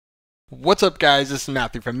What's up guys, this is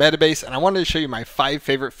Matthew from Metabase and I wanted to show you my 5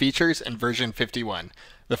 favorite features in version 51.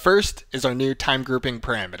 The first is our new time grouping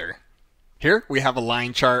parameter. Here we have a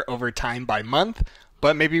line chart over time by month,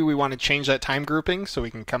 but maybe we want to change that time grouping, so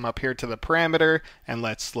we can come up here to the parameter and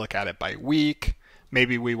let's look at it by week.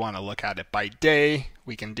 Maybe we want to look at it by day.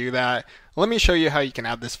 We can do that. Let me show you how you can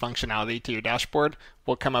add this functionality to your dashboard.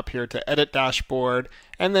 We'll come up here to Edit Dashboard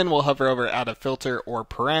and then we'll hover over Add a Filter or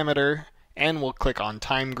Parameter. And we'll click on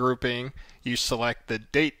time grouping. You select the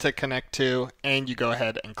date to connect to and you go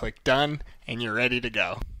ahead and click done and you're ready to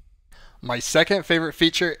go. My second favorite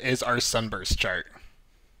feature is our Sunburst Chart.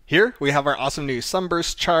 Here we have our awesome new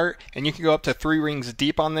Sunburst Chart and you can go up to 3 rings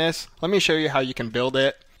deep on this. Let me show you how you can build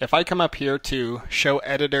it. If I come up here to Show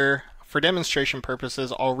Editor, for demonstration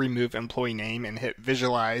purposes I'll remove employee name and hit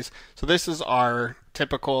visualize. So this is our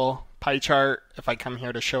typical pie chart. If I come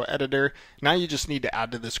here to show editor, now you just need to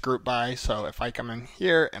add to this group by. So if I come in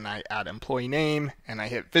here and I add employee name and I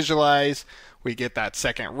hit visualize, we get that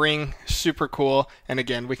second ring. Super cool. And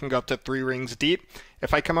again, we can go up to 3 rings deep.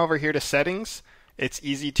 If I come over here to settings, it's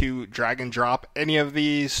easy to drag and drop any of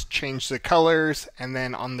these, change the colors, and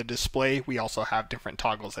then on the display we also have different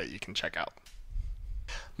toggles that you can check out.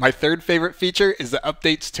 My third favorite feature is the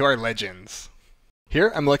updates to our legends.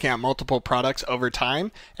 Here I'm looking at multiple products over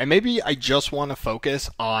time, and maybe I just want to focus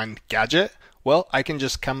on gadget. Well, I can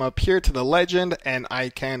just come up here to the legend and I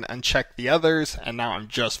can uncheck the others, and now I'm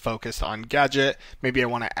just focused on gadget. Maybe I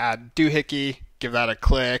want to add doohickey, give that a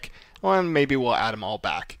click, and maybe we'll add them all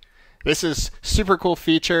back. This is super cool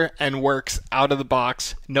feature and works out of the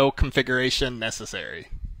box, no configuration necessary.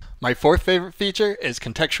 My fourth favorite feature is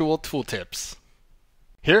Contextual Tooltips.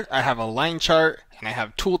 Here I have a line chart and I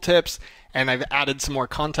have tooltips, and I've added some more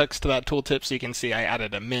context to that tooltip, so you can see I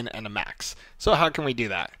added a min and a max. So how can we do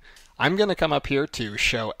that? I'm going to come up here to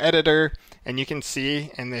show editor, and you can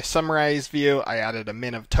see in the summarize view I added a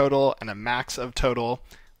min of total and a max of total.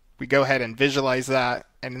 We go ahead and visualize that,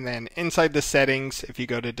 and then inside the settings, if you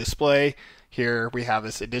go to display, here we have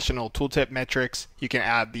this additional tooltip metrics. You can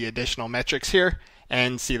add the additional metrics here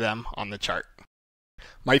and see them on the chart.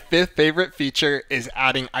 My fifth favorite feature is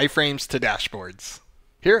adding iframes to dashboards.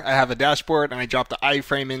 Here I have a dashboard and I dropped the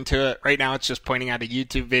iframe into it. Right now it's just pointing at a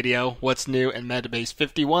YouTube video, what's new in Metabase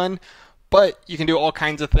 51, but you can do all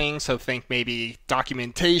kinds of things. So think maybe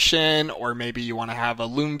documentation, or maybe you want to have a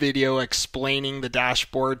Loom video explaining the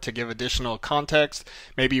dashboard to give additional context.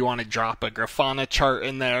 Maybe you want to drop a Grafana chart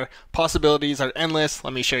in there. Possibilities are endless.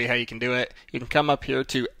 Let me show you how you can do it. You can come up here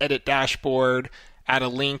to Edit Dashboard, add a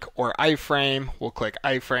link or iframe. We'll click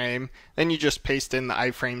iframe. Then you just paste in the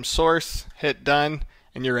iframe source, hit done,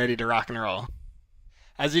 and you're ready to rock and roll.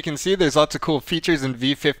 As you can see, there's lots of cool features in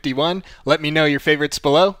V51. Let me know your favorites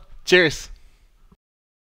below. Cheers!